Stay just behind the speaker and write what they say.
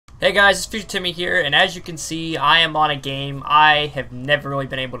Hey guys, it's FuzionTimmy here, and as you can see, I am on a game I have never really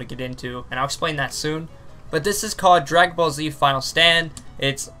been able to get into, and I'll explain that soon. But this is called Dragon Ball Z Final Stand.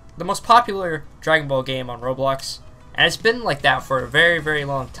 It's the most popular Dragon Ball game on Roblox, and it's been like that for a very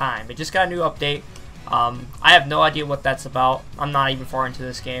long time. It just got a new update. I have no idea what that's about. I'm not even far into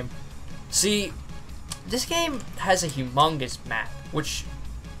this game. See, this game has a humongous map, which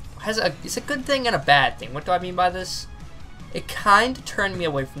it's a good thing and a bad thing. What do I mean by this? It kind of turned me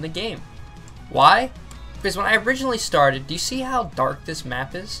away from the game. Why? Because when I originally started, do you see how dark this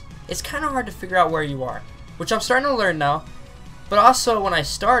map is? It's kind of hard to figure out where you are, which I'm starting to learn now. But also, when I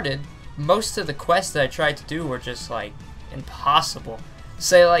started, most of the quests that I tried to do were just like impossible.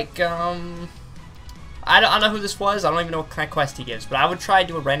 Say like, I don't know who this was. I don't even know what kind of quest he gives, but I would try to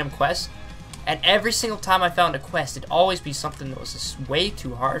do a random quest, and every single time I found a quest, it'd always be something that was just way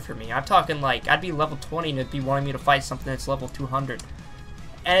too hard for me. I'm talking like, I'd be level 20 and it'd be wanting me to fight something that's level 200.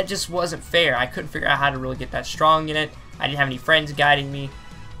 And it just wasn't fair. I couldn't figure out how to really get that strong in it. I didn't have any friends guiding me.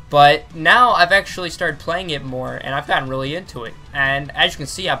 But now I've actually started playing it more, and I've gotten really into it. And as you can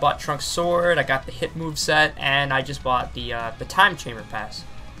see, I bought Trunks' sword, I got the hit move set, and I just bought the time chamber pass.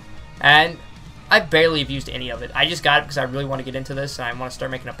 And I barely have used any of it. I just got it because I really want to get into this, and I want to start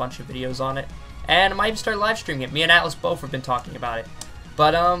making a bunch of videos on it. And I might even start live streaming it. Me and Atlas both have been talking about it.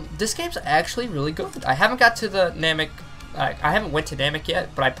 But this game's actually really good. I haven't got to the Namek. I haven't went to Namek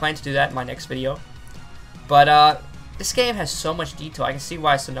yet, but I plan to do that in my next video. But this game has so much detail. I can see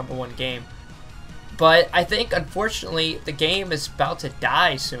why it's the #1 game. But I think, unfortunately, the game is about to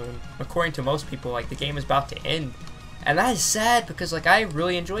die soon. According to most people, like, the game is about to end. And that is sad because, like, I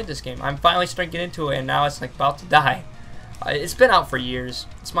really enjoyed this game. I'm finally starting to get into it, and now it's, like, about to die. It's been out for years.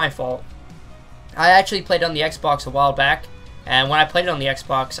 It's my fault. I actually played it on the Xbox a while back, and when I played it on the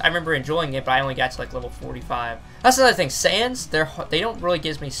Xbox, I remember enjoying it, but I only got to, like, level 45. That's another thing. Sands, they don't really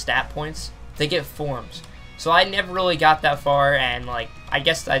give me stat points. They get forms. So I never really got that far, and, like, I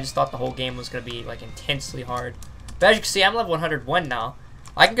guess I just thought the whole game was going to be, like, intensely hard. But as you can see, I'm level 101 now.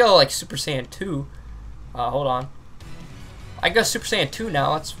 I can go, like, Super Saiyan 2. Hold on. I can go Super Saiyan 2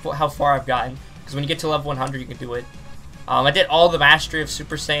 now. That's how far I've gotten. Because when you get to level 100, you can do it. I did all the mastery of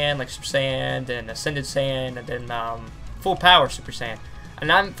Super Saiyan, like Super Saiyan, then Ascended Saiyan, and then Full Power Super Saiyan.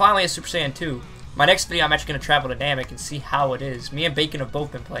 And I'm finally at Super Saiyan 2. My next video, I'm actually going to travel to Namek and see how it is. Me and Bacon have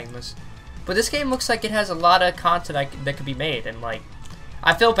both been playing this. But this game looks like it has a lot of content that could be made. And, like,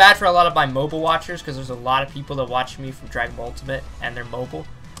 I feel bad for a lot of my mobile watchers because there's a lot of people that watch me from Dragon Ball Ultimate and they're mobile.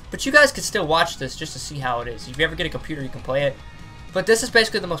 But you guys could still watch this just to see how it is. If you ever get a computer, you can play it. But this is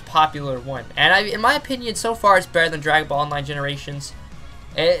basically the most popular one. And in my opinion, so far, it's better than Dragon Ball Online Generations.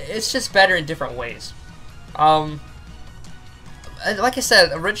 It's just better in different ways. Like I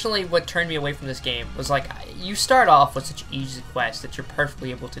said, originally what turned me away from this game was, like, you start off with such easy quests that you're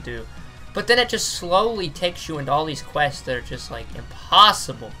perfectly able to do. But then it just slowly takes you into all these quests that are just, like,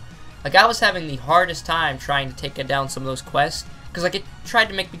 impossible. Like, I was having the hardest time trying to take down some of those quests. Because, like, it tried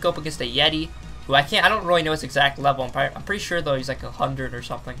to make me go up against a Yeti, who I don't really know his exact level. I'm pretty sure, though, he's like 100 or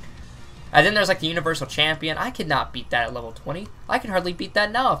something. And then there's, like, the Universal Champion. I could not beat that at level 20. I can hardly beat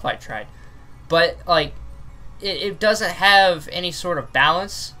that now if I tried. But, like, it doesn't have any sort of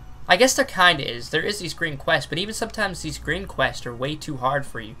balance. I guess there kind of is. There is these green quests, but even sometimes these green quests are way too hard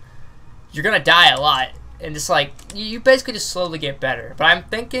for you. You're gonna die a lot. And it's like, you basically just slowly get better. But I'm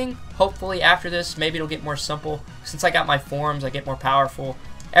thinking, hopefully after this, maybe it'll get more simple. Since I got my forms, I get more powerful.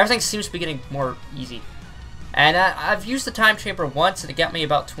 Everything seems to be getting more easy. And I've used the time chamber once, and it got me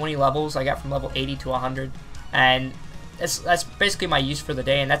about 20 levels. I got from level 80 to 100. And that's basically my use for the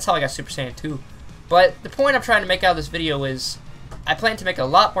day, and that's how I got Super Saiyan 2. But the point I'm trying to make out of this video is, I plan to make a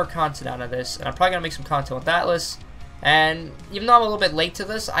lot more content out of this, and I'm probably going to make some content with Atlas. And even though I'm a little bit late to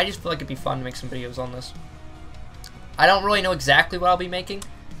this, I just feel like it'd be fun to make some videos on this. I don't really know exactly what I'll be making,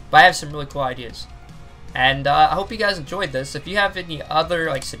 but I have some really cool ideas. And I hope you guys enjoyed this. If you have any other,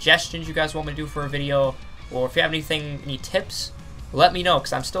 like, suggestions you guys want me to do for a video, or if you have any tips, let me know,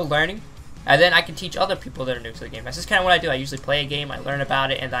 because I'm still learning. And then I can teach other people that are new to the game. That's just kind of what I do. I usually play a game, I learn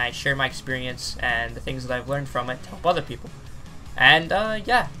about it, and then I share my experience and the things that I've learned from it to help other people. And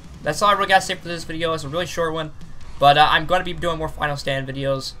yeah, that's all I really got to say for this video. It's a really short one. But I'm going to be doing more Final Stand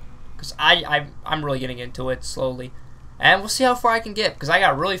videos, because I'm really getting into it slowly. And we'll see how far I can get, because I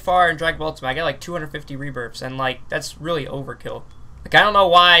got really far in Dragon Ball Ultimate. I got like 250 rebirths, and, like, that's really overkill. Like, I don't know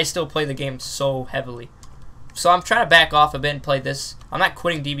why I still play the game so heavily. So I'm trying to back off a bit and play this. I'm not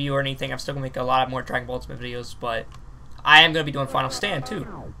quitting DBU or anything. I'm still going to make a lot more Dragon Ball Ultimate videos, but I am going to be doing Final Stand too.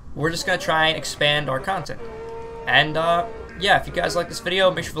 We're just going to try and expand our content. And yeah, if you guys like this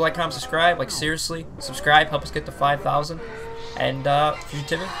video, make sure to like, comment, subscribe. Like, seriously, subscribe, help us get to 5,000. And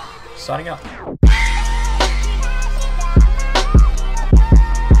FuzionTimmy, signing out.